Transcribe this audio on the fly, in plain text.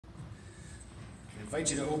I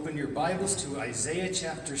invite you to open your Bibles to Isaiah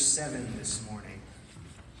chapter 7 this morning.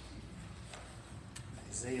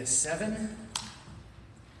 Isaiah 7. And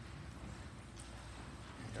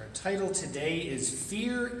our title today is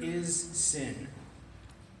Fear is Sin.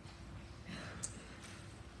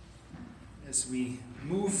 As we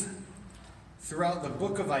move throughout the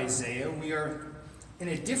book of Isaiah, we are in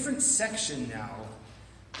a different section now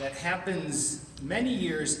that happens many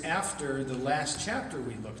years after the last chapter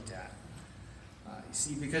we looked at. You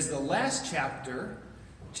see, because the last chapter,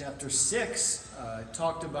 chapter 6,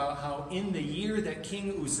 talked about how in the year that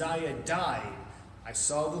King Uzziah died, I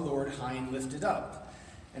saw the Lord high and lifted up.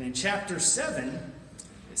 And in chapter 7,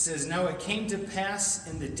 it says, Now it came to pass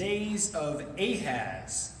in the days of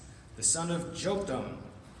Ahaz, the son of Jotham.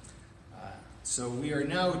 So we are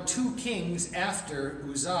now 2 kings after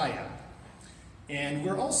Uzziah. And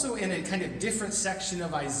we're also in a kind of different section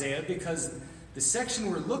of Isaiah because the section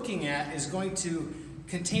we're looking at is going to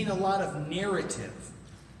contain a lot of narrative,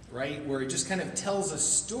 right? Where it just kind of tells a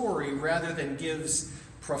story rather than gives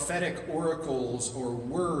prophetic oracles or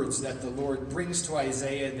words that the Lord brings to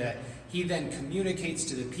Isaiah that he then communicates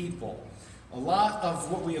to the people. A lot of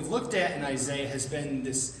what we have looked at in Isaiah has been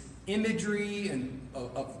this imagery and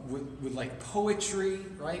with like poetry,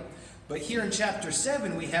 right? But here in chapter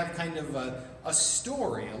 7, we have kind of a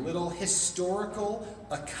story, a little historical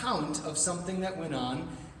account of something that went on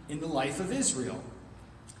in the life of Israel.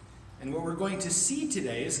 And what we're going to see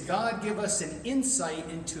today is God give us an insight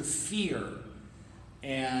into fear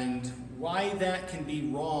and why that can be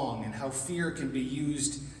wrong and how fear can be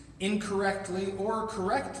used incorrectly or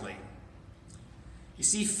correctly. You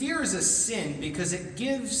see, fear is a sin because it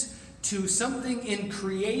gives to something in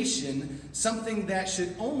creation something that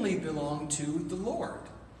should only belong to the Lord.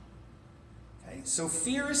 Okay? So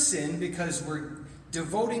fear is sin because we're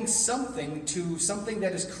devoting something to something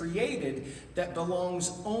that is created that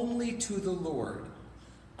belongs only to the Lord.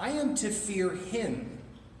 I am to fear him.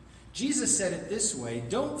 Jesus said it this way,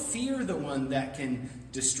 don't fear the one that can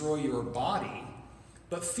destroy your body,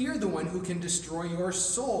 but fear the one who can destroy your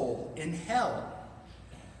soul in hell.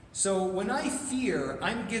 So when I fear,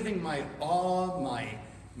 I'm giving my awe,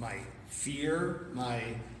 my fear, my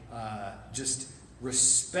just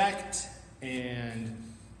respect and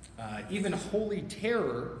even holy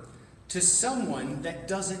terror to someone that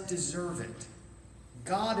doesn't deserve it.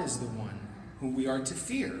 God is the one whom we are to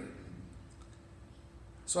fear.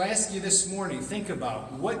 So I ask you this morning, think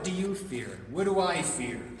about, what do you fear? What do I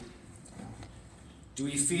fear? Do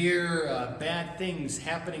we fear bad things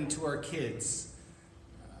happening to our kids?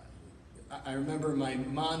 I remember my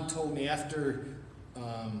mom told me after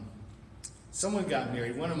someone got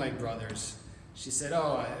married, one of my brothers, she said,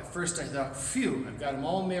 at first I thought, phew, I've got them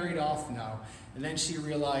all married off now. And then she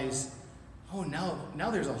realized, now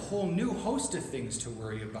there's a whole new host of things to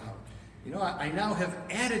worry about. You know, I now have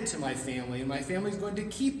added to my family, and my family's going to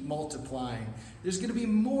keep multiplying. There's going to be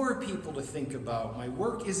more people to think about. My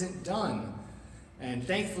work isn't done. And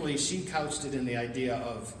thankfully, she couched it in the idea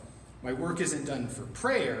of, my work isn't done for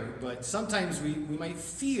prayer, but sometimes we might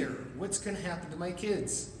fear what's going to happen to my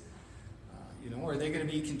kids. Are they going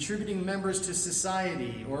to be contributing members to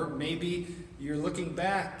society? Or maybe you're looking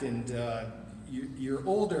back and you're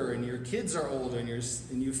older and your kids are older and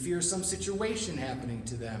you fear some situation happening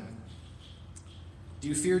to them. Do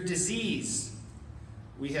you fear disease?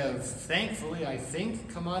 We have, thankfully, I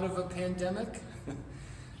think, come out of a pandemic.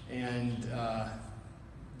 And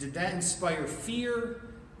did that inspire fear?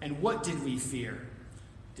 And what did we fear?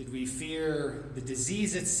 Did we fear the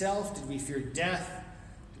disease itself? Did we fear death?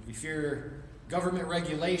 Did we fear government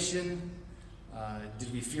regulation?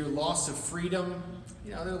 Did we fear loss of freedom?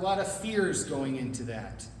 There are a lot of fears going into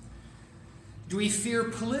that. Do we fear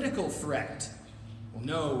political threat? Well,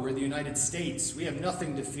 no, we're the United States. We have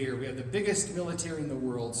nothing to fear. We have the biggest military in the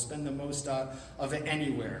world, spend the most of it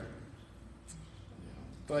anywhere.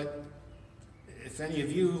 But if any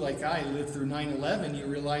of you, like I, lived through 9/11, you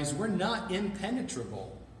realize we're not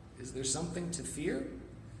impenetrable. Is there something to fear?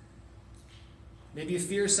 Maybe you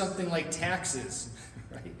fear something like taxes,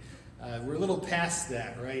 right? We're a little past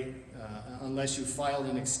that, right? Unless you filed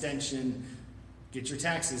an extension, get your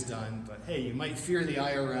taxes done. But hey, you might fear the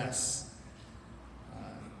IRS.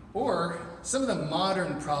 Or some of the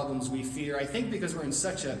modern problems we fear, I think because we're in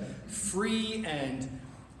such a free and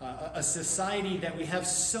a society that we have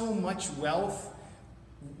so much wealth,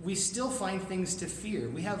 we still find things to fear.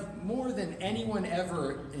 We have more than anyone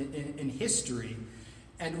ever in history,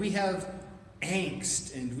 and we have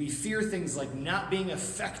angst, and we fear things like not being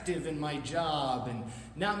effective in my job and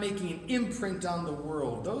not making an imprint on the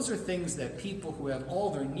world. Those are things that people who have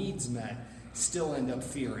all their needs met still end up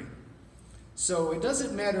fearing. So it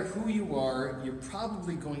doesn't matter who you are, you're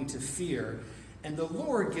probably going to fear. And the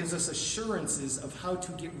Lord gives us assurances of how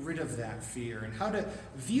to get rid of that fear and how to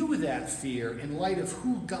view that fear in light of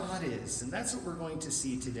who God is. And that's what we're going to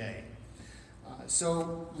see today.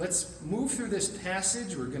 So let's move through this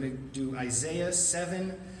passage. We're going to do Isaiah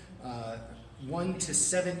 7, 1 to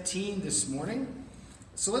 17 this morning.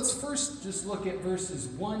 So let's first just look at verses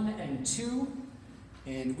 1 and 2,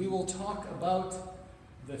 and we will talk about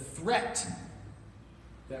the threat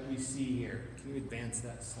that we see here. Can you advance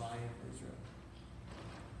that slide, Israel?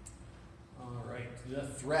 All right, the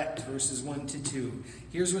threat, verses 1 to 2.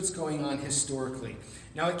 Here's what's going on historically.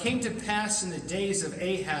 Now it came to pass in the days of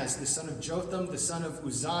Ahaz, the son of Jotham, the son of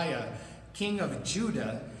Uzziah, king of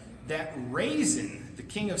Judah, that Rezin, the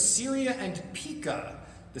king of Syria, and Pekah,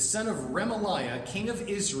 the son of Remaliah, king of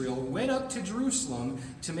Israel, went up to Jerusalem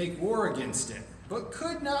to make war against it, but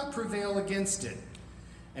could not prevail against it.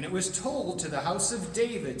 And it was told to the house of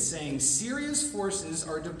David, saying, Syria's forces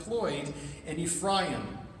are deployed in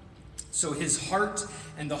Ephraim. So his heart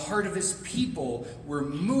and the heart of his people were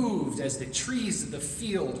moved as the trees of the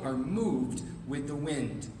field are moved with the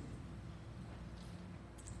wind.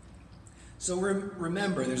 So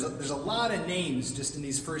remember, there's a lot of names just in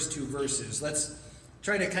these first two verses. Let's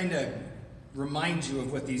try to kind of remind you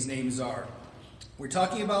of what these names are. We're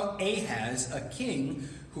talking about Ahaz, a king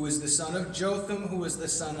who is the son of Jotham, who was the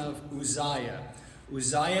son of Uzziah.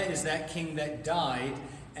 Uzziah is that king that died,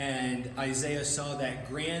 and Isaiah saw that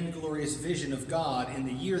grand, glorious vision of God in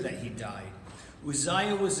the year that he died.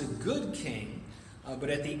 Uzziah was a good king, but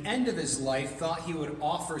at the end of his life thought he would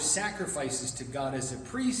offer sacrifices to God as a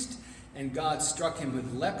priest, and God struck him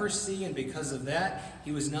with leprosy, and because of that,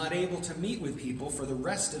 he was not able to meet with people for the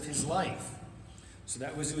rest of his life. So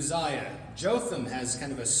that was Uzziah. Jotham has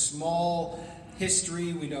kind of a small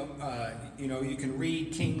history. We know, you can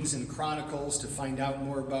read Kings and Chronicles to find out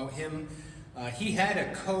more about him. He had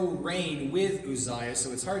a co-reign with Uzziah,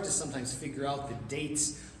 so it's hard to sometimes figure out the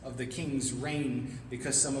dates of the king's reign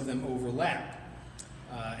because some of them overlap.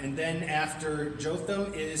 And then after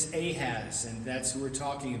Jotham is Ahaz, and that's who we're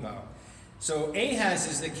talking about. So Ahaz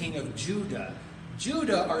is the king of Judah.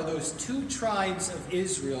 Judah are those two tribes of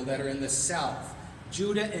Israel that are in the south,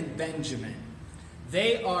 Judah and Benjamin.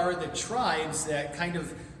 They are the tribes that kind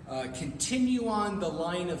of continue on the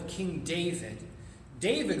line of King David.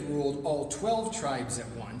 David ruled all 12 tribes at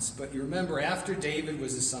once, but you remember after David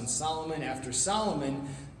was his son Solomon. After Solomon,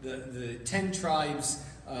 the 10 tribes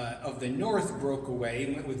of the north broke away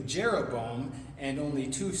and went with Jeroboam, and only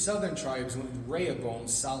 2 southern tribes went with Rehoboam,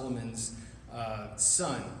 Solomon's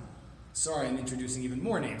son. Sorry, I'm introducing even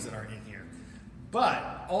more names that aren't in here.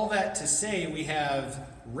 But all that to say, we have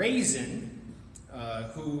Rezin,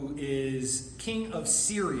 who is king of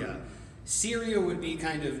Syria. Syria would be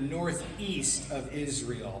kind of northeast of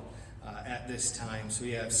Israel at this time. So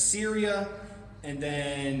we have Syria, and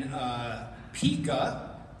then Pekah,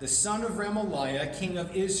 the son of Remaliah, king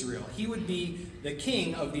of Israel. He would be the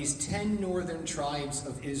king of these 10 northern tribes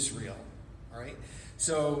of Israel. All right?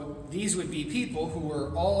 So these would be people who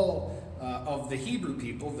were all of the Hebrew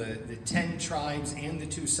people, the 10 tribes and the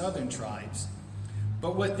 2 southern tribes.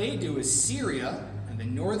 But what they do is Syria and the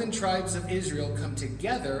northern tribes of Israel come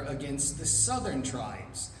together against the southern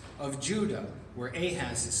tribes of Judah, where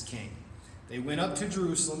Ahaz is king. They went up to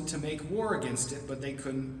Jerusalem to make war against it, but they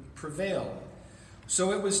couldn't prevail.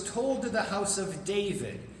 So it was told to the house of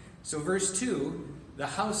David. So verse 2, the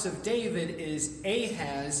house of David is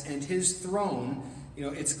Ahaz and his throne.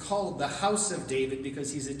 It's called the house of David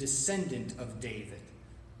because he's a descendant of David.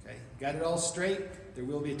 Okay, got it all straight? There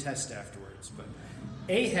will be a test afterwards, but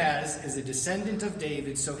Ahaz is a descendant of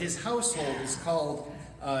David, so his household is called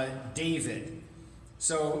David.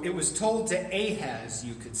 So it was told to Ahaz,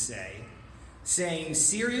 you could say, saying,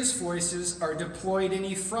 Syria's forces are deployed in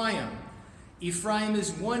Ephraim. Ephraim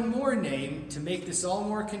is one more name to make this all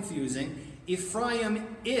more confusing.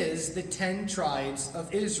 Ephraim is the 10 tribes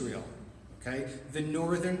of Israel. Okay, the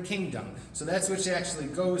northern kingdom. So that's what actually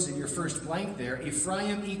goes in your first blank there.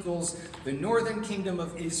 Ephraim equals the northern kingdom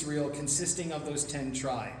of Israel consisting of those 10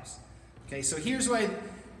 tribes. Okay, so here's why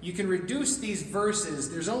you can reduce these verses.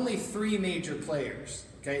 There's only 3 major players.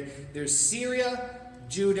 Okay, there's Syria,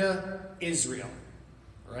 Judah, Israel.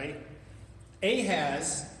 All right?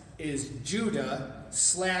 Ahaz is Judah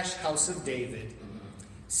 / house of David.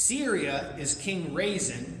 Syria is King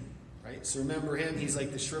Rezin. Right? So remember him, he's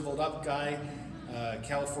like the shriveled up guy,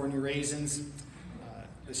 California raisins.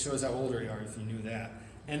 This shows how old you are if you knew that.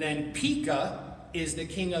 And then Pekah is the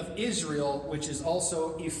king of Israel, which is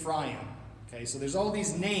also Ephraim. Okay, so there's all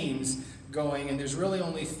these names going, and there's really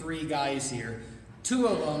only 3 guys here. Two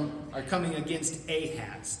of them are coming against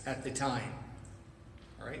Ahaz at the time.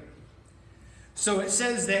 All right? So it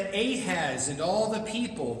says that Ahaz and all the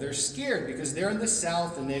people, they're scared because they're in the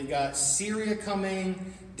south and they've got Syria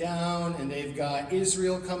coming down and they've got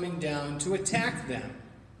Israel coming down to attack them.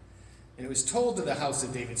 And it was told to the house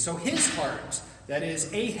of David. So his heart, that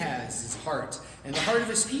is Ahaz's heart, and the heart of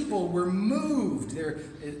his people were moved.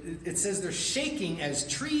 It says they're shaking as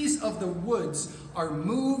trees of the woods are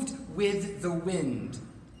moved with the wind.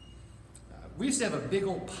 We used to have a big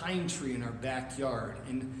old pine tree in our backyard,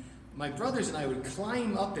 and my brothers and I would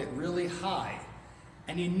climb up it really high.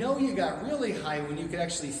 And you know you got really high when you could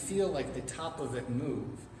actually feel like the top of it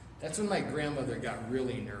move. That's when my grandmother got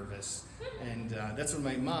really nervous. And that's when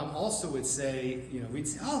my mom also would say, we'd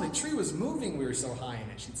say, oh, the tree was moving, we were so high in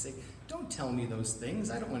it. She'd say, don't tell me those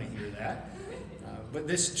things, I don't want to hear that. But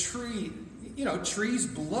this tree, trees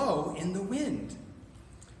blow in the wind.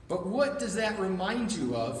 But what does that remind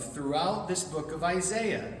you of throughout this book of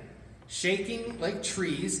Isaiah? Shaking like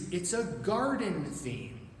trees, it's a garden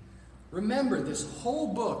theme. Remember, this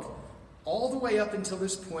whole book, all the way up until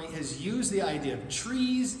this point, has used the idea of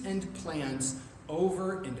trees and plants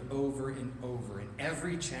over and over and over in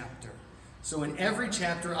every chapter. So in every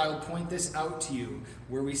chapter, I'll point this out to you,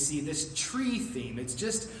 where we see this tree theme. It's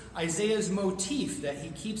just Isaiah's motif that he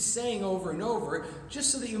keeps saying over and over,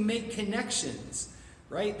 just so that you make connections.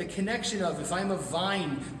 Right? The connection of, if I'm a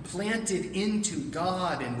vine planted into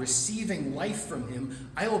God and receiving life from him,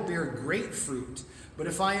 I will bear great fruit. But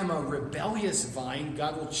if I am a rebellious vine,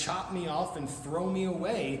 God will chop me off and throw me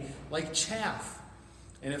away like chaff.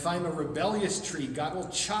 And if I'm a rebellious tree, God will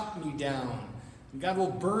chop me down. And God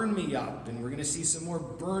will burn me up. And we're going to see some more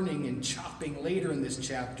burning and chopping later in this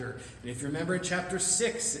chapter. And if you remember in chapter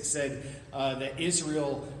 6, it said that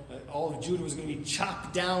Israel, all of Judah was going to be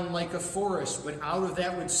chopped down like a forest, but out of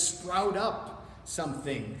that would sprout up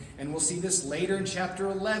something. And we'll see this later in chapter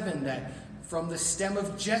 11, that from the stem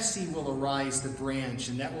of Jesse will arise the branch,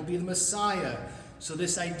 and that will be the Messiah. So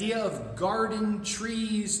this idea of garden,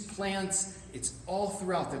 trees, plants, it's all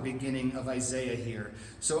throughout the beginning of Isaiah here.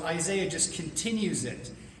 So Isaiah just continues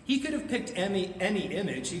it. He could have picked any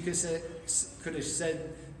image. He could have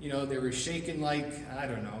said, they were shaken like, I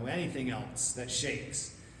don't know, anything else that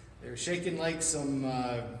shakes. They were shaken like some,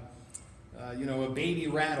 a baby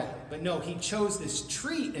rattle. But no, he chose this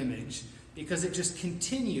tree image because it just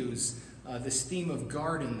continues this theme of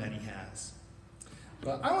garden that he has.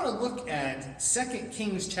 But I want to look at 2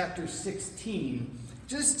 Kings chapter 16,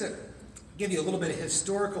 just to give you a little bit of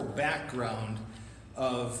historical background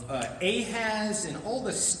of Ahaz and all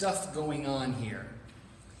the stuff going on here.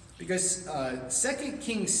 Because 2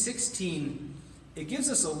 Kings 16, it gives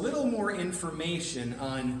us a little more information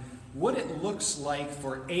on what it looks like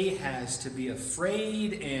for Ahaz to be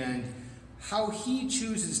afraid and how he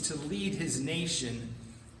chooses to lead his nation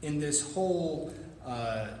in this whole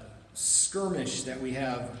skirmish that we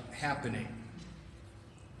have happening.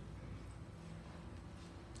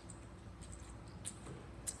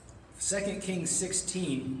 2 Kings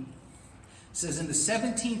 16 says, in the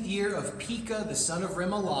 17th year of Pekah, the son of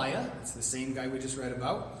Remaliah, that's the same guy we just read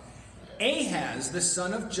about, Ahaz, the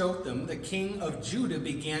son of Jotham, the king of Judah,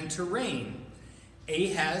 began to reign.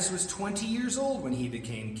 Ahaz was 20 years old when he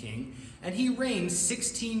became king, and he reigned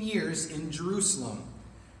 16 years in Jerusalem.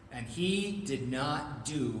 And he did not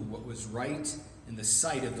do what was right in the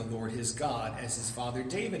sight of the Lord his God, as his father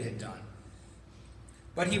David had done.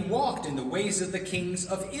 But he walked in the ways of the kings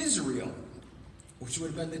of Israel, which would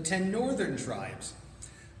have been the 10 northern tribes.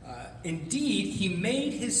 Indeed, he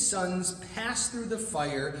made his sons pass through the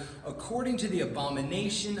fire according to the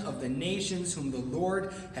abomination of the nations whom the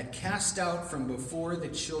Lord had cast out from before the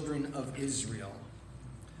children of Israel.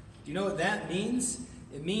 Do you know what that means?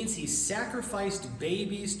 It means he sacrificed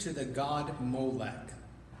babies to the god Molech.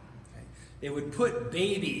 Okay? They would put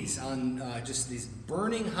babies on just these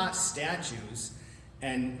burning hot statues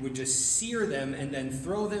and would just sear them and then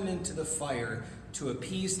throw them into the fire to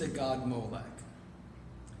appease the god Molech.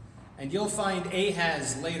 And you'll find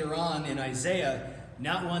Ahaz later on in Isaiah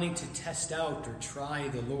not wanting to test out or try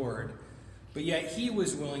the Lord, but yet he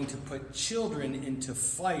was willing to put children into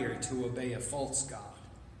fire to obey a false god.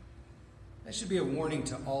 That should be a warning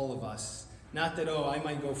to all of us. Not that, I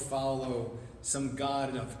might go follow some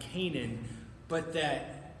god of Canaan, but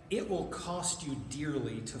that it will cost you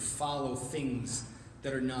dearly to follow things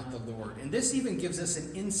that are not the Lord. And this even gives us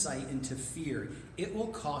an insight into fear. It will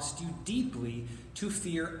cost you deeply to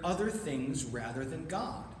fear other things rather than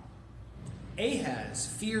God. Ahaz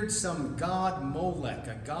feared some god Molech,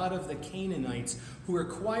 a god of the Canaanites, who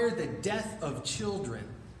required the death of children.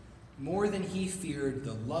 more than he feared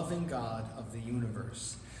the loving God of the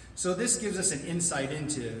universe. So this gives us an insight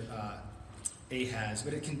into Ahaz,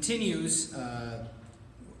 but it continues.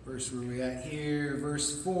 Verse where we at here,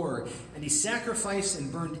 verse 4. And he sacrificed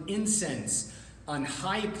and burned incense on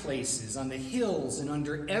high places, on the hills, and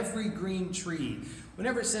under every green tree.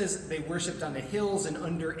 Whenever it says they worshipped on the hills and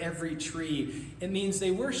under every tree, it means they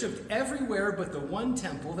worshipped everywhere but the one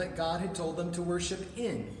temple that God had told them to worship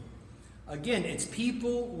in. Again, it's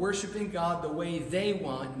people worshiping God the way they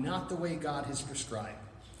want, not the way God has prescribed.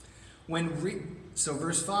 So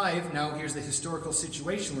verse 5, now here's the historical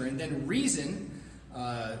situation we're in. Then Rezin,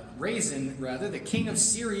 the king of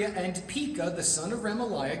Syria, and Pekah, the son of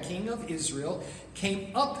Remaliah, king of Israel,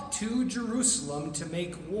 came up to Jerusalem to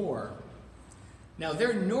make war. Now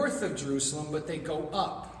they're north of Jerusalem, but they go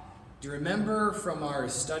up. Do you remember from our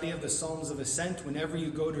study of the Psalms of Ascent, whenever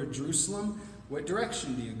you go to Jerusalem, what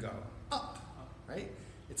direction do you go? Up, right?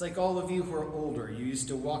 It's like all of you who are older. You used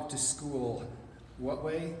to walk to school, what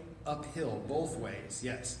way? Uphill, both ways,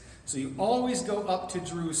 yes. So you always go up to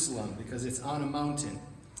Jerusalem because it's on a mountain.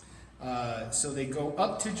 So they go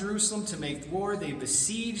up to Jerusalem to make war. They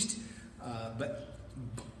besieged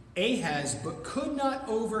Ahaz, but could not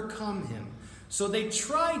overcome him. So they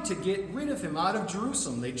tried to get rid of him out of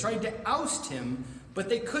Jerusalem. They tried to oust him, but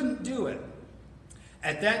they couldn't do it.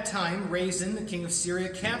 At that time, Rezin, the king of Syria,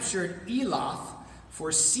 captured Elath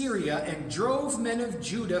for Syria and drove men of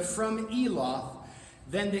Judah from Elath.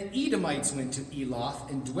 Then the Edomites went to Elath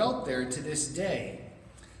and dwelt there to this day.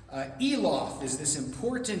 Elath is this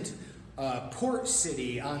important port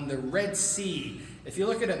city on the Red Sea. If you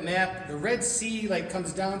look at a map, the Red Sea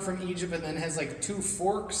comes down from Egypt and then has two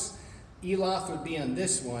forks. Elath would be on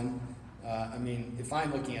this one. If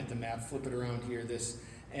I'm looking at the map, flip it around here,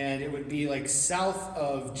 and it would be south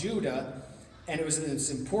of Judah. And it was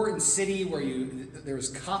this important city where there was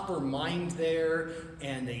copper mined there,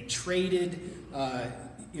 and they traded.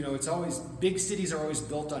 It's always, big cities are always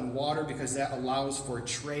built on water because that allows for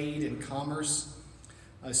trade and commerce.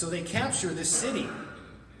 So they capture this city.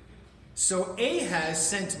 So Ahaz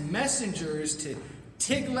sent messengers to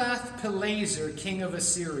Tiglath-Pileser, king of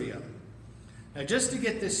Assyria. Now, just to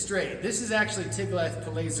get this straight, this is actually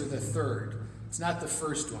Tiglath-Pileser III. It's not the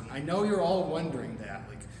first one. I know you're all wondering that.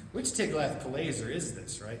 Which Tiglath-Pileser is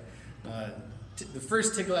this, right? The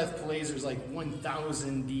first Tiglath-Pileser is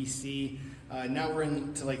 1000 BC. Now we're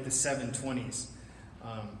into the 720s.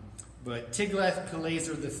 But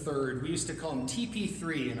Tiglath-Pileser III, we used to call him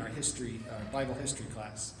TP3 in our Bible history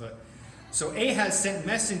class. So Ahaz sent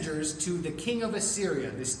messengers to the king of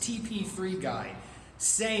Assyria, this TP3 guy,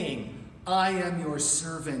 saying, I am your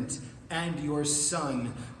servant and your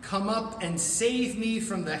son. Come up and save me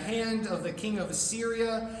from the hand of the king of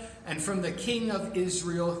Assyria and from the king of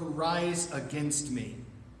Israel who rise against me.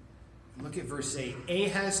 Look at verse 8.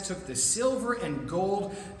 Ahaz took the silver and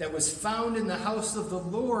gold that was found in the house of the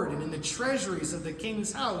Lord and in the treasuries of the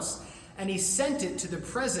king's house, and he sent it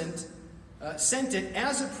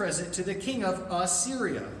as a present to the king of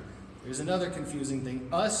Assyria. There's another confusing thing.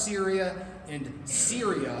 Assyria and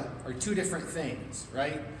Syria are two different things,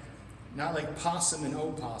 right? Not like possum and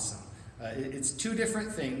opossum. It's two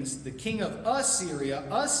different things. The king of Assyria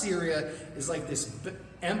is this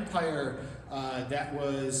empire that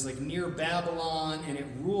was near Babylon, and it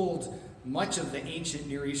ruled much of the ancient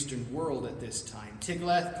Near Eastern world at this time.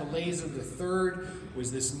 Tiglath-Pileser III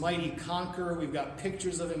was this mighty conqueror. We've got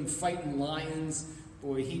pictures of him fighting lions.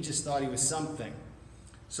 Boy, he just thought he was something.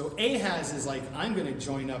 So Ahaz is I'm going to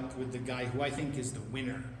join up with the guy who I think is the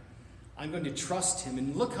winner. I'm going to trust him.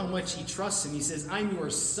 And look how much he trusts him. He says, I'm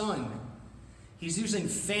your son. He's using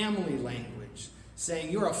family language,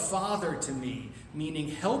 saying, you're a father to me, meaning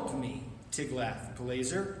help me,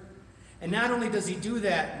 Tiglath-Pileser. And not only does he do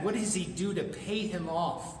that, what does he do to pay him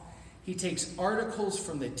off? He takes articles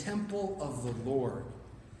from the temple of the Lord.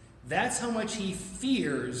 That's how much he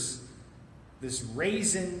fears this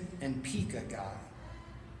Rezin and Pekah guy.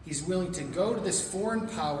 He's willing to go to this foreign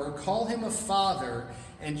power, call him a father,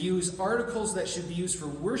 and use articles that should be used for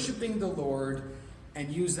worshiping the Lord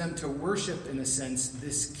and use them to worship, in a sense,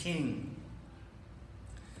 this king.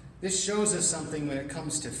 This shows us something when it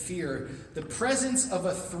comes to fear. The presence of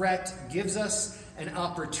a threat gives us an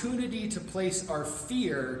opportunity to place our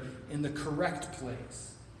fear in the correct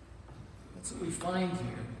place. That's what we find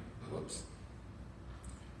here. Whoops.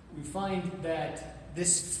 We find that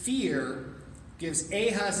this fear gives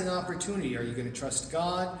Ahaz an opportunity. Are you going to trust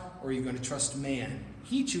God or are you going to trust man?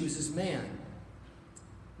 He chooses man.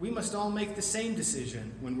 We must all make the same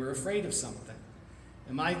decision when we're afraid of something.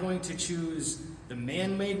 Am I going to choose the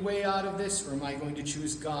man-made way out of this, or am I going to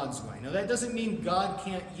choose God's way? Now, that doesn't mean God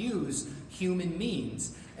can't use human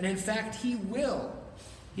means. And in fact, he will.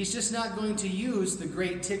 He's just not going to use the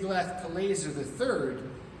great Tiglath-Pileser III.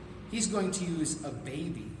 He's going to use a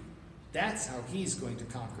baby. That's how he's going to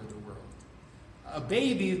conquer the world. A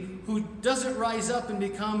baby who doesn't rise up and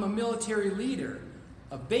become a military leader.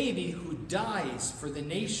 A baby who dies for the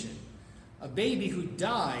nation. A baby who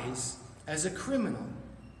dies as a criminal.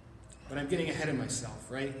 But I'm getting ahead of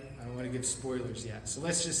myself, right? I don't want to give spoilers yet. So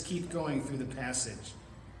let's just keep going through the passage.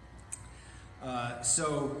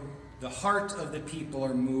 So the heart of the people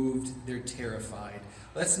are moved. They're terrified.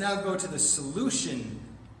 Let's now go to the solution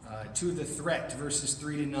to the threat, verses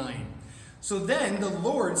 3 to 9. So then the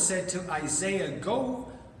Lord said to Isaiah,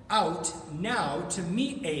 "Go out now to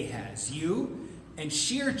meet Ahaz, you and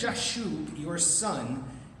Shear-Jashub, your son,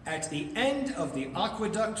 at the end of the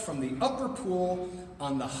aqueduct from the upper pool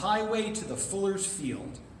on the highway to the fuller's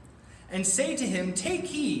field. And say to him, take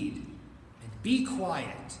heed and be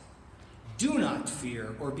quiet. Do not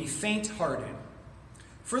fear or be faint-hearted.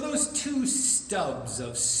 For those two stubs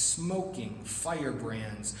of smoking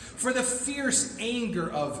firebrands, for the fierce anger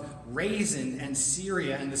of Rezin and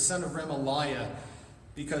Syria and the son of Remaliah,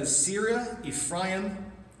 because Syria, Ephraim,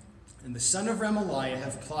 and the son of Remaliah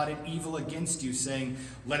have plotted evil against you, saying,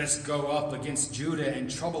 let us go up against Judah and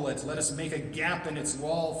trouble it. Let us make a gap in its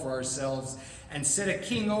wall for ourselves and set a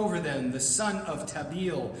king over them, the son of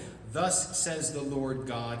Tabeel. Thus says the Lord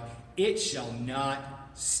God, it shall not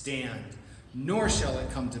stand, nor shall it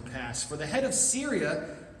come to pass. For the head of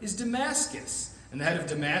Syria is Damascus, and the head of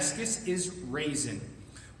Damascus is Rezin.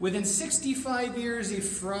 Within 65 years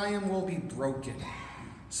Ephraim will be broken,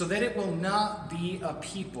 so that it will not be a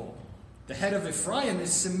people. The head of Ephraim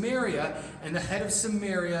is Samaria, and the head of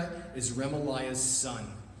Samaria is Remaliah's son.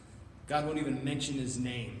 God won't even mention his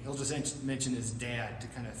name. He'll just mention his dad to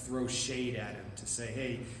kind of throw shade at him, to say,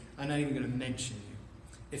 hey, I'm not even going to mention you.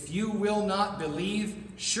 If you will not believe,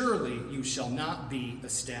 surely you shall not be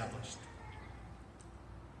established.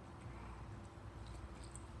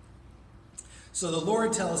 So the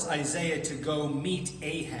Lord tells Isaiah to go meet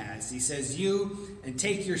Ahaz. He says, you and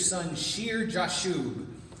take your son Shear-Jashub.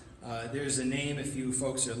 There's a name if you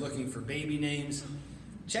folks are looking for baby names.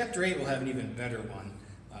 Chapter 8 will have an even better one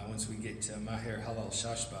once we get to Maher Halal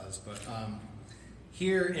Shashbaz. But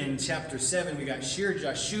here in chapter 7 we got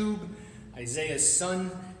Shear-Jashub, Isaiah's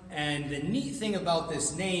son. And the neat thing about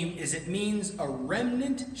this name is it means a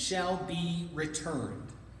remnant shall be returned.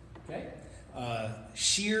 Okay?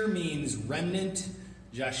 Shear means remnant.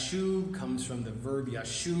 Jashub comes from the verb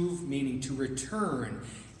yashuv, meaning to return.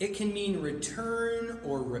 It can mean return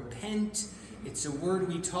or repent. It's a word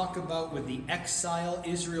we talk about with the exile.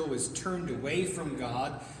 Israel was turned away from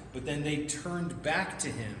God, but then they turned back to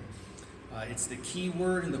him. It's the key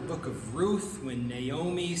word in the book of Ruth when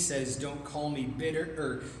Naomi says, don't call me bitter,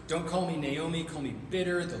 or don't call me Naomi, call me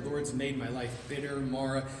bitter. The Lord's made my life bitter,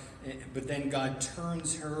 Mara. But then God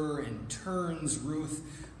turns her and turns Ruth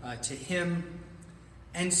to him.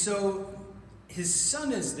 And so his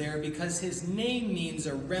son is there because his name means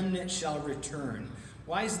a remnant shall return.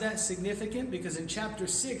 Why is that significant? Because in chapter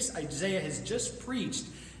 6, Isaiah has just preached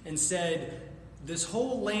and said, this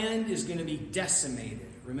whole land is going to be decimated.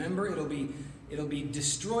 Remember, it'll be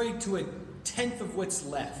destroyed to 1/10 of what's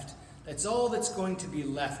left. That's all that's going to be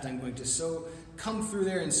left. I'm going to come through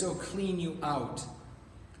there and so clean you out.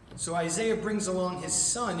 So Isaiah brings along his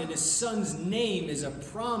son, and his son's name is a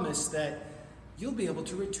promise that you'll be able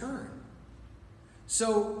to return.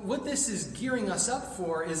 So what this is gearing us up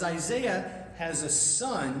for is Isaiah has a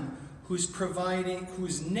son whose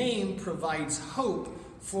name provides hope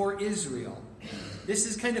for Israel. This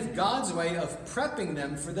is kind of God's way of prepping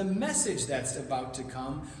them for the message that's about to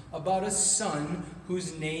come about a son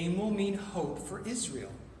whose name will mean hope for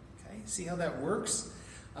Israel. Okay, see how that works?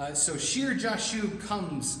 So Shear-Jashub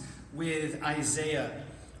comes with Isaiah.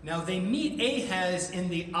 Now they meet Ahaz in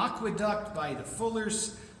the aqueduct by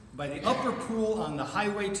the upper pool on the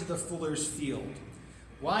highway to the fuller's field.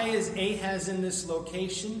 Why is Ahaz in this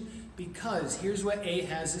location? Because here's what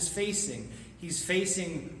Ahaz is facing. He's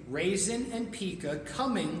facing Rezin and Pekah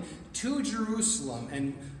coming to Jerusalem.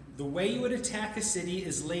 And the way you would attack a city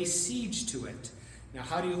is lay siege to it. Now,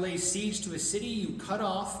 how do you lay siege to a city? You cut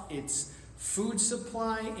off its food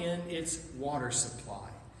supply and its water supply.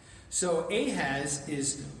 So Ahaz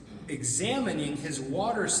is examining his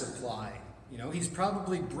water supply. You know, he's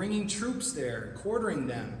probably bringing troops there, quartering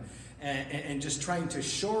them, and just trying to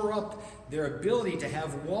shore up their ability to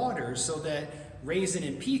have water so that Rezin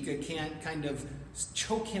and Pekah can't kind of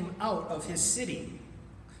choke him out of his city.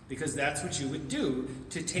 because that's what you would do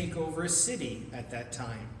to take over a city at that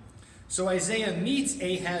time. So Isaiah meets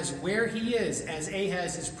Ahaz where he is, as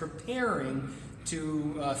Ahaz is preparing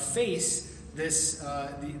to face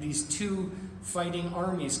these two fighting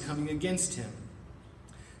armies coming against him.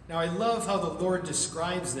 Now I love how the Lord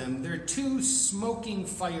describes them. They're two smoking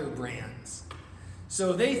firebrands.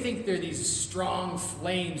 So they think they're these strong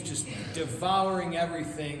flames just devouring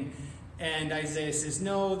everything. And Isaiah says,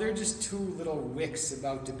 no, they're just two little wicks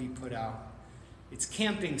about to be put out. It's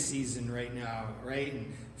camping season right now, right?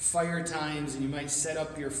 And fire times, and you might set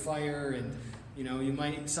up your fire, and you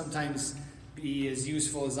might sometimes be as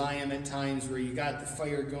useful as I am at times, where you got the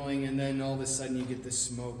fire going and then all of a sudden you get the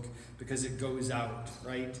smoke because it goes out,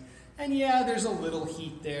 right? And yeah, there's a little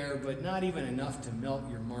heat there, but not even enough to melt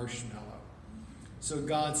your marshmallow. So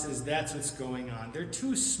God says that's what's going on. They're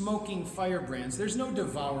two smoking firebrands. There's no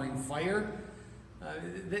devouring fire.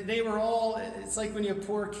 They were all, it's like when you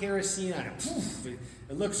pour kerosene on it. Poof,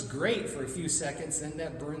 it looks great for a few seconds, then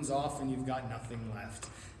that burns off and you've got nothing left.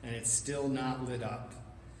 And it's still not lit up.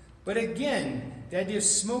 But again, the idea of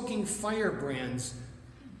smoking firebrands,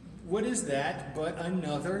 what is that but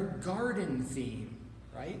another garden theme,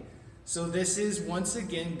 right? So this is, once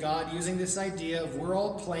again, God using this idea of we're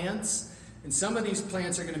all plants, and some of these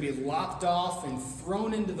plants are going to be lopped off and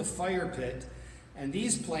thrown into the fire pit. And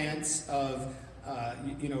these plants of,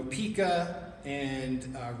 pica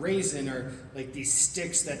and raisin are like these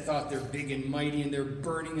sticks that thought they're big and mighty, and they're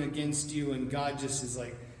burning against you, and God just is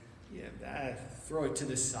like, throw it to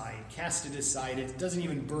the side, cast it aside. It doesn't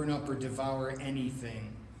even burn up or devour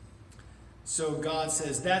anything. So God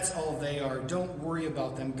says, that's all they are. Don't worry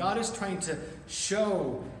about them. God is trying to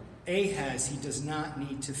show Ahaz he does not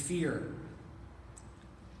need to fear.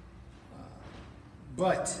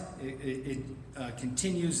 But it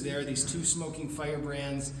continues there, these two smoking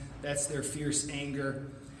firebrands, that's their fierce anger.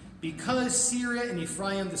 Because Syria and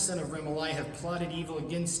Ephraim, the son of Remaliah, have plotted evil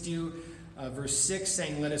against you, verse 6,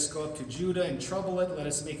 saying, let us go up to Judah and trouble it. Let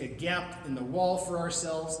us make a gap in the wall for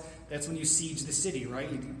ourselves. That's when you siege the city, right?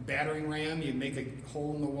 You do battering ram, you make a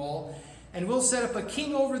hole in the wall. And we'll set up a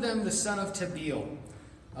king over them, the son of Tabeel.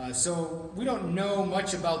 So we don't know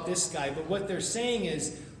much about this guy, but what they're saying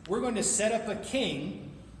is, we're going to set up a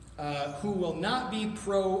king who will not be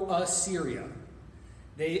pro-Assyria.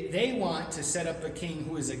 They want to set up a king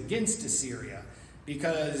who is against Assyria,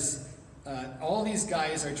 because all these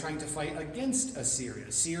guys are trying to fight against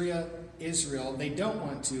Assyria. Syria, Israel, they don't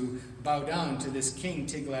want to bow down to this king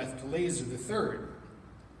Tiglath-Pileser III.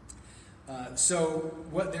 So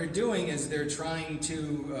what they're doing is they're trying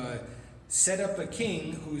to set up a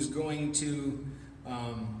king who's going to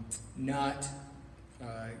not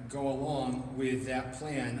go along with that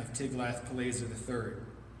plan of Tiglath-Pileser III.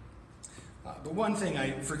 But one thing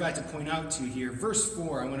I forgot to point out to you here, verse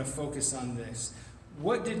 4, I want to focus on this.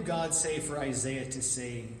 What did God say for Isaiah to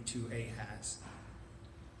say to Ahaz?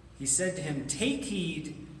 He said to him, take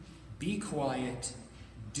heed, be quiet,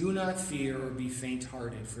 do not fear or be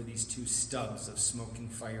faint-hearted for these two stubs of smoking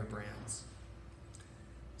firebrands.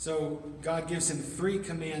 So God gives him three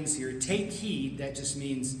commands here. Take heed, that just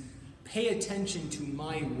means pay attention to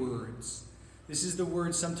my words. This is the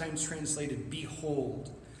word sometimes translated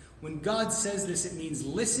behold. When God says this, it means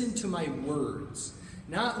listen to my words.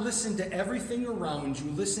 Not listen to everything around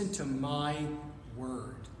you, listen to my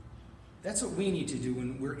word. That's what we need to do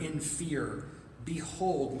when we're in fear.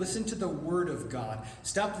 Behold, listen to the word of God.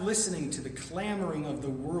 Stop listening to the clamoring of the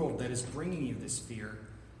world that is bringing you this fear.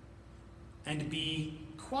 And be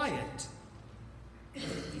quiet. Be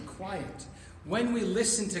quiet. When we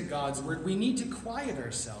listen to God's word, we need to quiet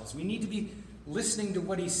ourselves. We need to be listening to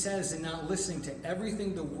what he says and not listening to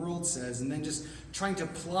everything the world says and then just trying to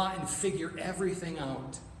plot and figure everything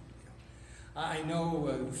out. I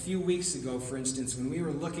know a few weeks ago, for instance, when we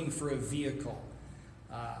were looking for a vehicle,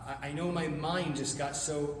 I know my mind just got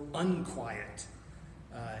so unquiet.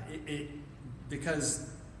 Because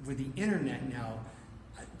with the internet now,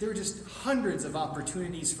 there are just hundreds of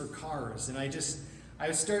opportunities for cars, and I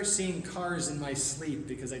would start seeing cars in my sleep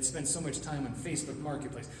because I'd spent so much time on Facebook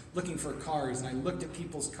Marketplace looking for cars, and I looked at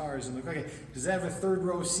people's cars and like, okay, does that have a third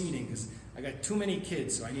row of seating? Because I got too many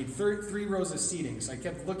kids, so I need three rows of seating. So I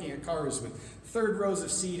kept looking at cars with third rows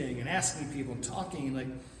of seating and asking people and talking, and like,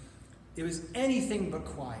 it was anything but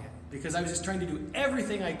quiet because I was just trying to do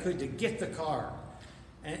everything I could to get the car.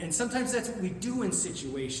 And sometimes that's what we do in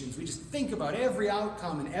situations. We just think about every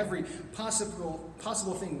outcome and every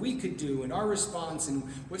possible thing we could do and our response and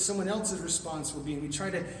what someone else's response will be. And we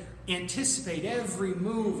try to anticipate every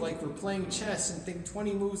move like we're playing chess and think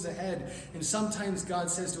 20 moves ahead. And sometimes God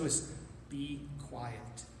says to us, be quiet.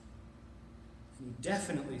 He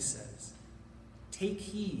definitely says, take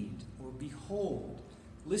heed or behold,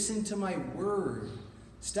 listen to my word.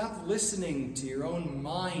 Stop listening to your own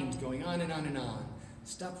mind going on and on and on.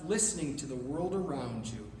 Stop listening to the world around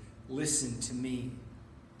you. Listen to me.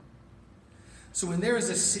 So when there is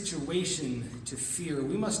a situation to fear,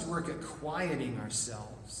 we must work at quieting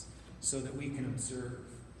ourselves so that we can observe.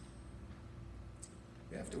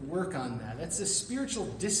 You have to work on that. That's a spiritual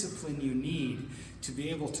discipline you need to be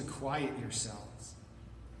able to quiet yourselves.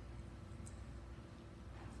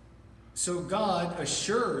 So God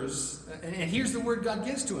assures, and here's the word God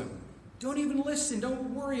gives to him. Don't even listen.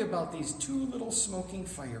 Don't worry about these two little smoking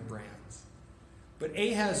firebrands. But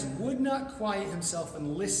Ahaz would not quiet himself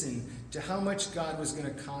and listen to how much God was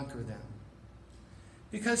going to conquer them.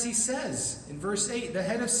 Because he says in verse 8, the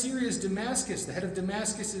head of Syria is Damascus. The head of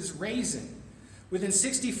Damascus is Rezin. Within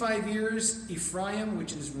 65 years, Ephraim,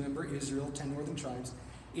 which is, remember, Israel, 10 northern tribes,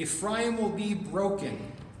 Ephraim will be broken.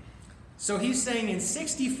 So he's saying in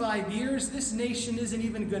 65 years, this nation isn't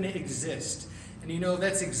even going to exist. And you know,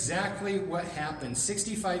 that's exactly what happened.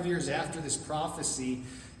 65 years after this prophecy,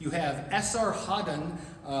 you have Esarhaddon,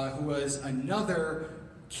 who was another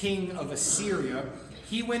king of Assyria.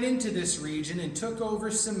 He went into this region and took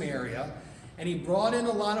over Samaria. And he brought in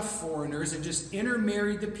a lot of foreigners and just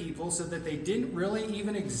intermarried the people so that they didn't really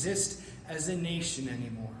even exist as a nation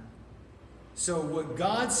anymore. So what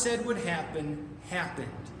God said would happen,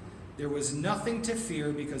 happened. There was nothing to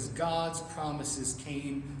fear because God's promises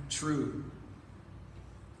came true.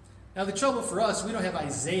 Now the trouble for us, we don't have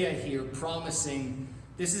Isaiah here promising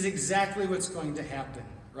this is exactly what's going to happen,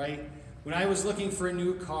 right? When I was looking for a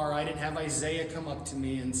new car, I didn't have Isaiah come up to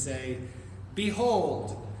me and say,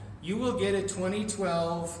 behold, you will get a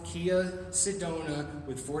 2012 Kia Sedona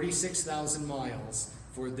with 46,000 miles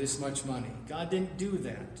for this much money. God didn't do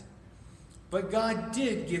that. But God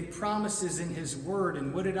did give promises in his word.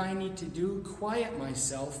 And what did I need to do? Quiet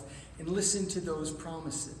myself and listen to those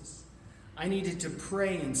promises. I needed to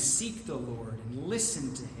pray and seek the Lord and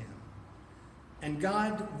listen to him. And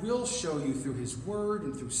God will show you through his word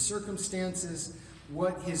and through circumstances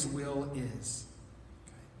what his will is.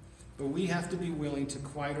 But we have to be willing to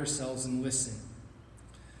quiet ourselves and listen.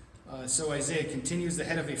 So Isaiah continues, the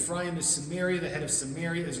head of Ephraim is Samaria, the head of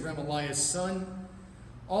Samaria is Remaliah's son.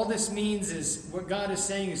 All this means is, what God is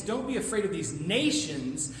saying is, don't be afraid of these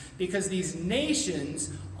nations, because these nations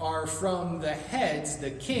are from the heads,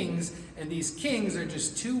 the kings, and these kings are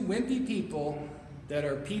just two wimpy people that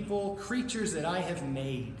are people, creatures that I have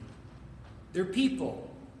made. They're people.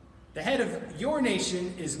 The head of your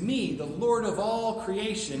nation is me, the Lord of all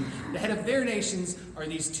creation. The head of their nations are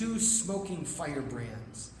these two smoking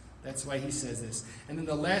firebrands. That's why he says this. And then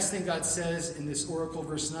the last thing God says in this oracle,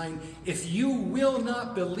 verse 9, if you will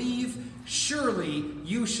not believe, surely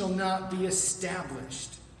you shall not be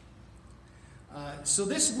established. So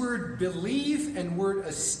this word believe and word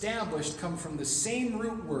established come from the same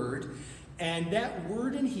root word. And that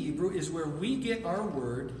word in Hebrew is where we get our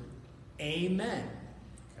word amen.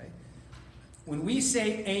 When we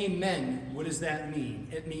say amen, what does that mean?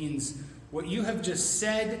 It means what you have just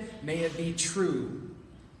said, may it be true.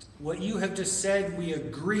 What you have just said, we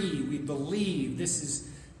agree, we believe. This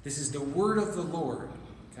is the word of the Lord.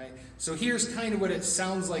 Okay? So here's kind of what it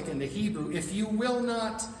sounds like in the Hebrew. If you will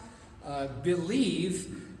not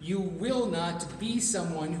believe, you will not be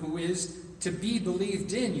someone who is to be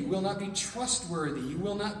believed in. You will not be trustworthy. You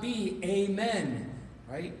will not be amen.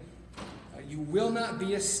 Right? You will not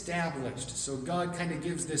be established. So God kind of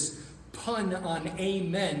gives this pun on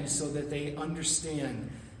amen so that they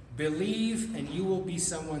understand. Believe and you will be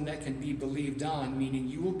someone that can be believed on, meaning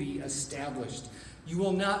you will be established. You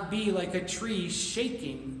will not be like a tree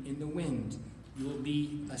shaking in the wind. You will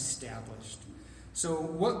be established. So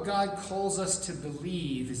what God calls us to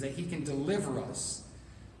believe is that he can deliver us.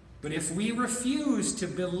 But if we refuse to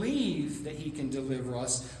believe that he can deliver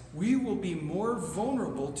us, we will be more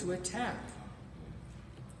vulnerable to attack.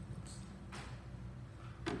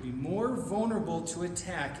 We'll be more vulnerable to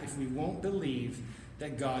attack if we won't believe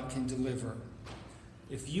that God can deliver.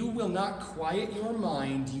 If you will not quiet your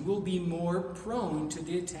mind, you will be more prone to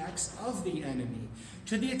the attacks of the enemy,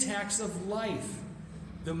 to the attacks of life.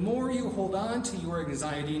 The more you hold on to your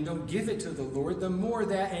anxiety and don't give it to the Lord, the more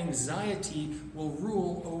that anxiety will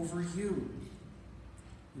rule over you.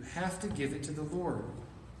 You have to give it to the Lord.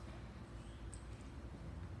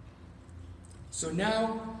 So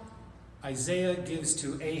now Isaiah gives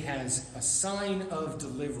to Ahaz a sign of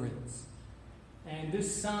deliverance. And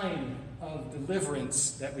this sign of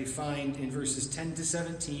deliverance that we find in verses 10 to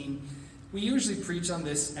 17, we usually preach on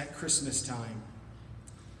this at Christmas time.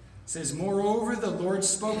 says, moreover, the Lord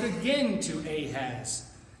spoke again to Ahaz.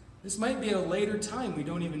 This might be at a later time. We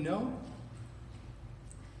don't even know.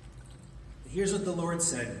 Here's what the Lord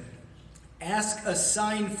said. Ask a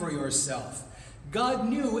sign for yourself. God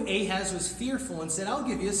knew Ahaz was fearful and said, I'll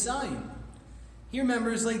give you a sign. He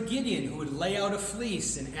remembers like Gideon, who would lay out a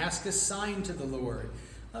fleece and ask a sign to the Lord.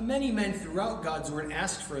 Many men throughout God's word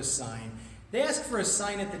asked for a sign. They asked for a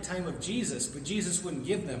sign at the time of Jesus, but Jesus wouldn't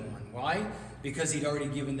give them one. Why? Because he'd already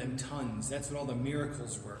given them tons. That's what all the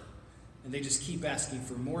miracles were. And they just keep asking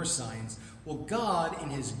for more signs. Well, God,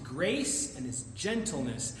 in his grace and his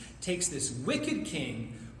gentleness, takes this wicked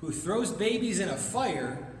king who throws babies in a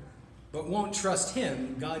fire but won't trust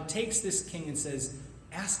him. God takes this king and says,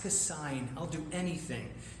 ask a sign. I'll do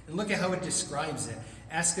anything. And look at how it describes it.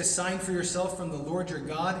 Ask a sign for yourself from the Lord your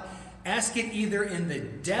God. Ask it either in the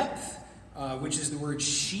depth, which is the word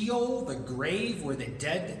Sheol, the grave where the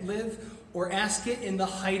dead live, or ask it in the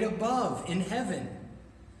height above, in heaven.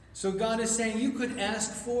 So God is saying you could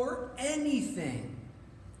ask for anything.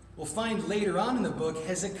 We'll find later on in the book,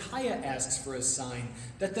 Hezekiah asks for a sign,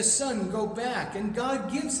 that the sun go back, and God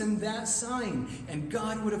gives him that sign. And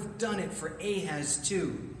God would have done it for Ahaz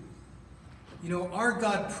too. You know, our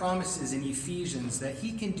God promises in Ephesians that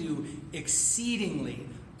he can do exceedingly,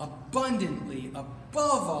 abundantly,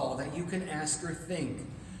 above all that you can ask or think.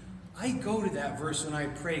 I go to that verse when I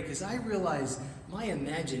pray because I realize my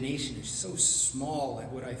imagination is so small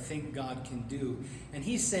at what I think God can do. And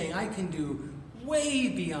he's saying I can do way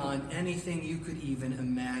beyond anything you could even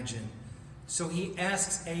imagine. So he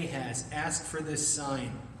asks Ahaz, ask for this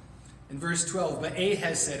sign. In verse 12, but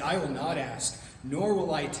Ahaz said, I will not ask, nor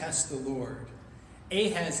will I test the Lord.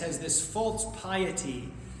 Ahaz has this false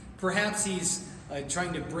piety. Perhaps he's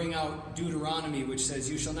trying to bring out Deuteronomy, which says,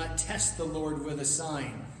 you shall not test the Lord with a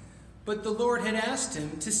sign. But the Lord had asked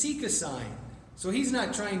him to seek a sign. So he's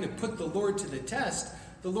not trying to put the Lord to the test.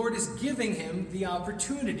 The Lord is giving him the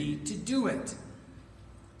opportunity to do it.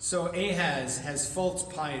 So Ahaz has false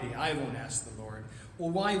piety. I won't ask the Lord. Well,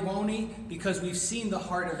 why won't he? Because we've seen the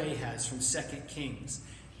heart of Ahaz from 2 Kings.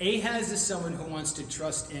 Ahaz is someone who wants to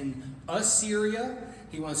trust in Assyria.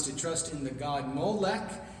 He wants to trust in the god Molech.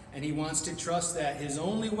 And he wants to trust that his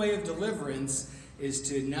only way of deliverance is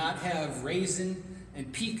to not have Rezin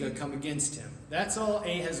and Pekah come against him. That's all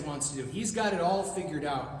Ahaz wants to do. He's got it all figured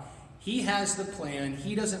out. He has the plan.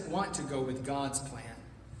 He doesn't want to go with God's plan.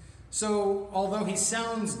 So, although he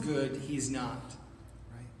sounds good, he's not.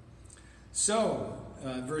 Right? So,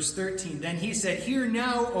 verse 13, then he said, hear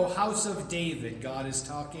now, O house of David, God is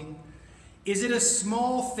talking. Is it a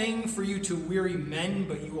small thing for you to weary men,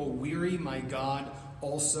 but you will weary my God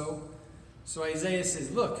also? So Isaiah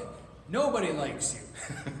says, look, nobody likes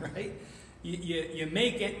you, right? You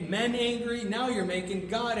make men angry, now you're making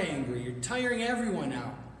God angry. You're tiring everyone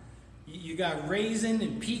out. You got Rezin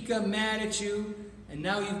and Pekah mad at you, and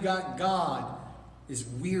now you've got God is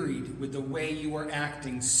wearied with the way you are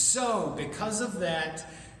acting. So, because of that,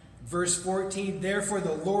 verse 14, therefore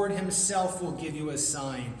the Lord himself will give you a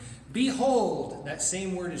sign. Behold, that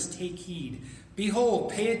same word is take heed.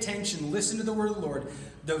 Behold, pay attention, listen to the word of the Lord.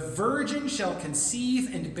 The virgin shall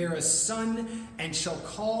conceive and bear a son, and shall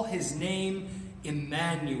call his name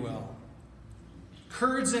Emmanuel.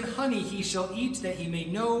 Curds and honey he shall eat, that he may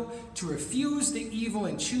know to refuse the evil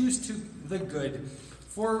and choose to the good.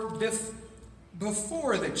 For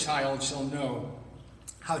before the child shall know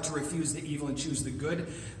how to refuse the evil and choose the good,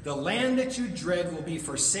 the land that you dread will be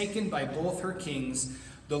forsaken by both her kings.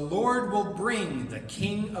 The Lord will bring the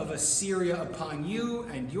king of Assyria upon you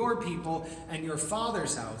and your people and your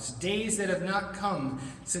father's house, days that have not come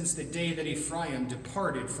since the day that Ephraim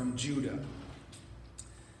departed from Judah.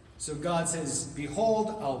 So God says, behold,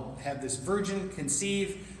 I'll have this virgin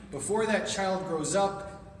conceive. Before that child grows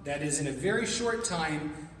up, that is in a very short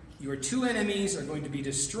time, your two enemies are going to be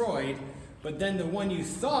destroyed. But then the one you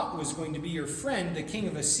thought was going to be your friend, the king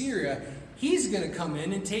of Assyria, he's going to come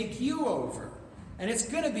in and take you over. And it's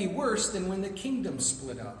going to be worse than when the kingdom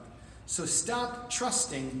split up. So stop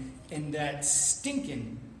trusting in that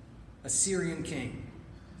stinking Assyrian king.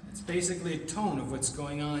 It's basically a tone of what's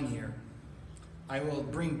going on here. I will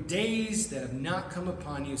bring days that have not come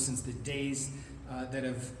upon you since the days that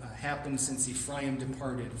have happened since Ephraim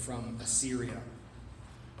departed from Assyria.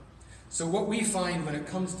 So what we find when it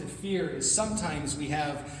comes to fear is sometimes we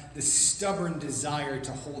have this stubborn desire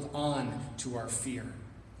to hold on to our fear.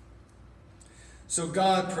 So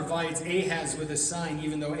God provides Ahaz with a sign,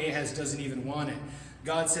 even though Ahaz doesn't even want it.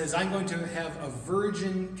 God says, I'm going to have a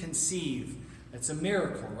virgin conceive. That's a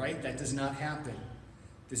miracle, right? That does not happen.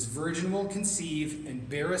 This virgin will conceive and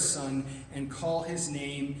bear a son and call his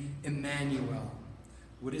name Emmanuel.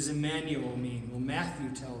 What does Emmanuel mean? Well,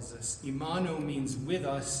 Matthew tells us. Imano means with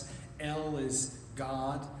us. El is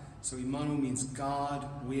God. So Imano means God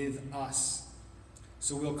with us.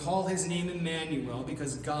 So we'll call his name Emmanuel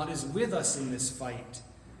because God is with us in this fight.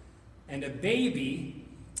 And a baby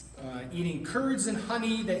eating curds and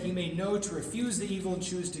honey that he may know to refuse the evil and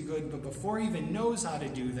choose the good. But before he even knows how to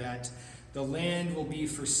do that, the land will be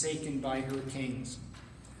forsaken by her kings.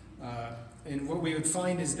 And what we would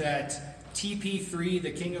find is that TP3,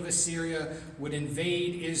 the king of Assyria, would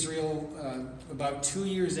invade Israel about 2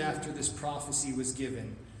 years after this prophecy was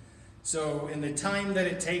given. So in the time that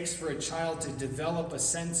it takes for a child to develop a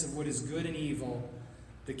sense of what is good and evil,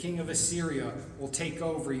 the king of Assyria will take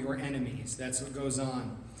over your enemies. That's what goes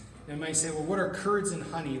on. And you might say, well, what are curds and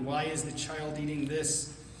honey? Why is the child eating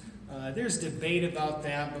this? There's debate about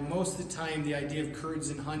that, but most of the time the idea of curds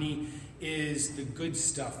and honey is the good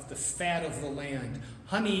stuff, the fat of the land.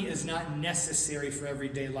 Honey is not necessary for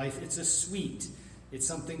everyday life. It's a sweet. It's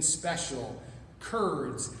something special.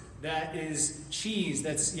 Curds, that is cheese.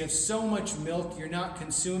 You have so much milk, you're not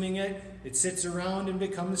consuming it. It sits around and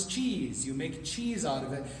becomes cheese. You make cheese out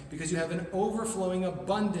of it because you have an overflowing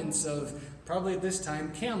abundance of, probably at this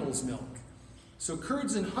time, camel's milk. So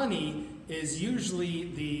curds and honey is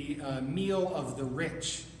usually the meal of the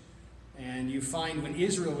rich. And you find when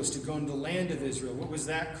Israel was to go into the land of Israel, what was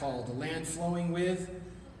that called? A land flowing with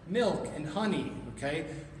milk and honey, okay?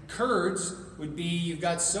 Curds would be, you've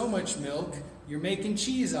got so much milk, you're making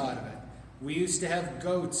cheese out of it. We used to have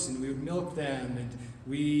goats, and we would milk them, and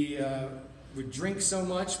we would drink so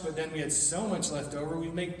much, but then we had so much left over,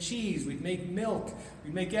 we'd make cheese, we'd make milk,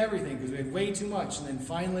 we'd make everything, because we had way too much. And then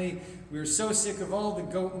finally, we were so sick of all the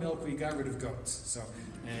goat milk, we got rid of goats.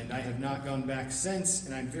 And I have not gone back since,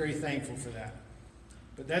 and I'm very thankful for that.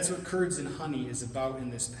 But that's what curds and honey is about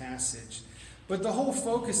in this passage. But the whole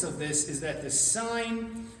focus of this is that the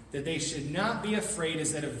sign that they should not be afraid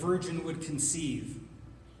is that a virgin would conceive.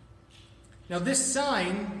 Now this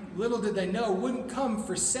sign, little did they know, wouldn't come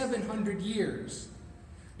for 700 years.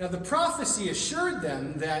 Now the prophecy assured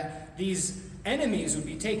them that these enemies would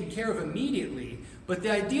be taken care of immediately, but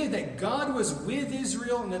the idea that God was with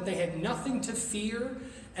Israel and that they had nothing to fear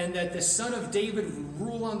and that the son of David would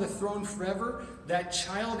rule on the throne forever, that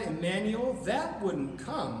child Emmanuel, that wouldn't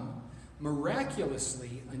come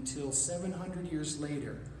miraculously until 700 years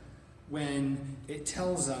later, when it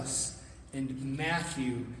tells us in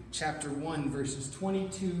Matthew chapter 1, verses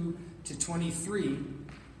 22 to 23,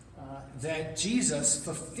 that Jesus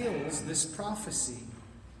fulfills this prophecy.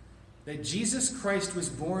 That Jesus Christ was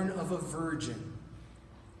born of a virgin.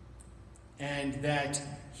 And that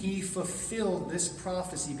he fulfilled this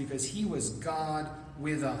prophecy because he was God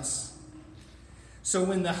with us. So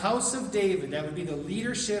when the house of David, that would be the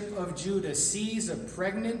leadership of Judah, sees a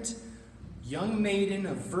pregnant young maiden,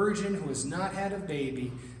 a virgin who has not had a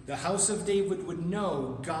baby, the house of David would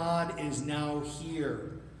know God is now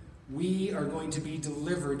here. We are going to be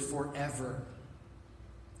delivered forever.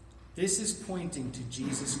 This is pointing to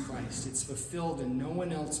Jesus Christ. It's fulfilled in no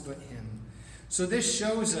one else but him. So this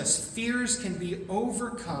shows us fears can be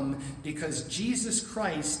overcome because Jesus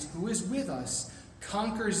Christ, who is with us,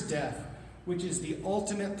 conquers death, which is the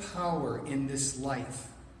ultimate power in this life.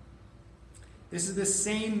 This is the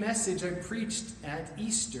same message I preached at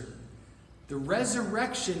Easter. The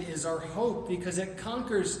resurrection is our hope because it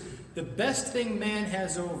conquers the best thing man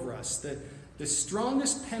has over us. The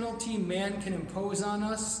strongest penalty man can impose on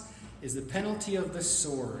us is the penalty of the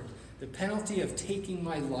sword, the penalty of taking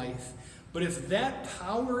my life. But if that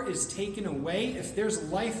power is taken away, if there's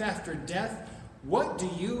life after death, what do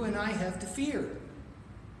you and I have to fear?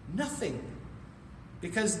 Nothing.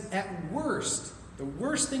 Because at worst, the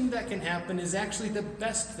worst thing that can happen is actually the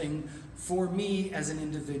best thing for me as an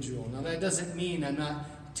individual. Now that doesn't mean I'm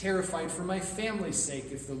not terrified for my family's sake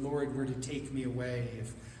if the Lord were to take me away,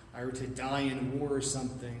 if I were to die in war or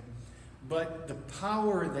something. But the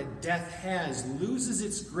power that death has loses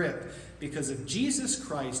its grip because of Jesus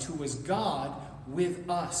Christ, who was God with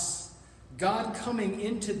us. God coming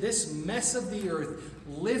into this mess of the earth,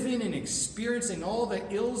 living and experiencing all the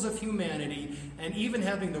ills of humanity, and even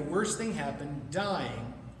having the worst thing happen,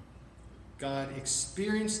 dying. God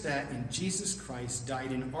experienced that in Jesus Christ,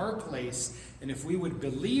 died in our place, and if we would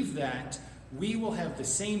believe that, we will have the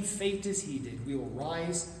same fate as he did. We will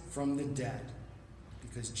rise from the dead.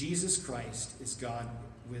 Because Jesus Christ is God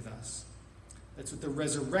with us. That's what the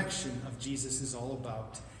resurrection of Jesus is all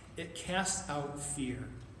about. It casts out fear.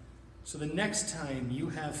 So the next time you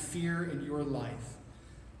have fear in your life,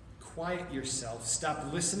 quiet yourself.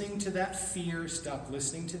 Stop listening to that fear. Stop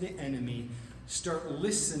listening to the enemy. Start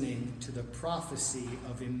listening to the prophecy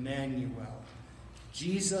of Emmanuel.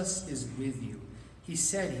 Jesus is with you. He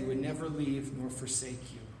said he would never leave nor forsake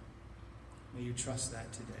you. May you trust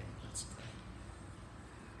that today. Let's pray.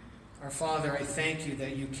 Our Father, I thank you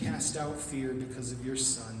that you cast out fear because of your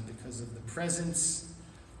Son, because of the presence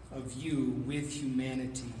of you with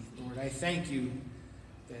humanity. Lord, I thank you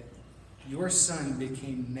that your Son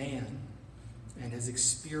became man and has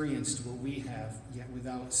experienced what we have, yet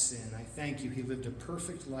without sin. I thank you he lived a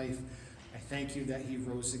perfect life. I thank you that he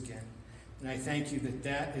rose again. And I thank you that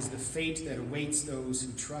that is the fate that awaits those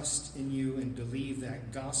who trust in you and believe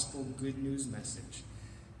that gospel good news message.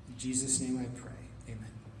 In Jesus' name I pray. Amen.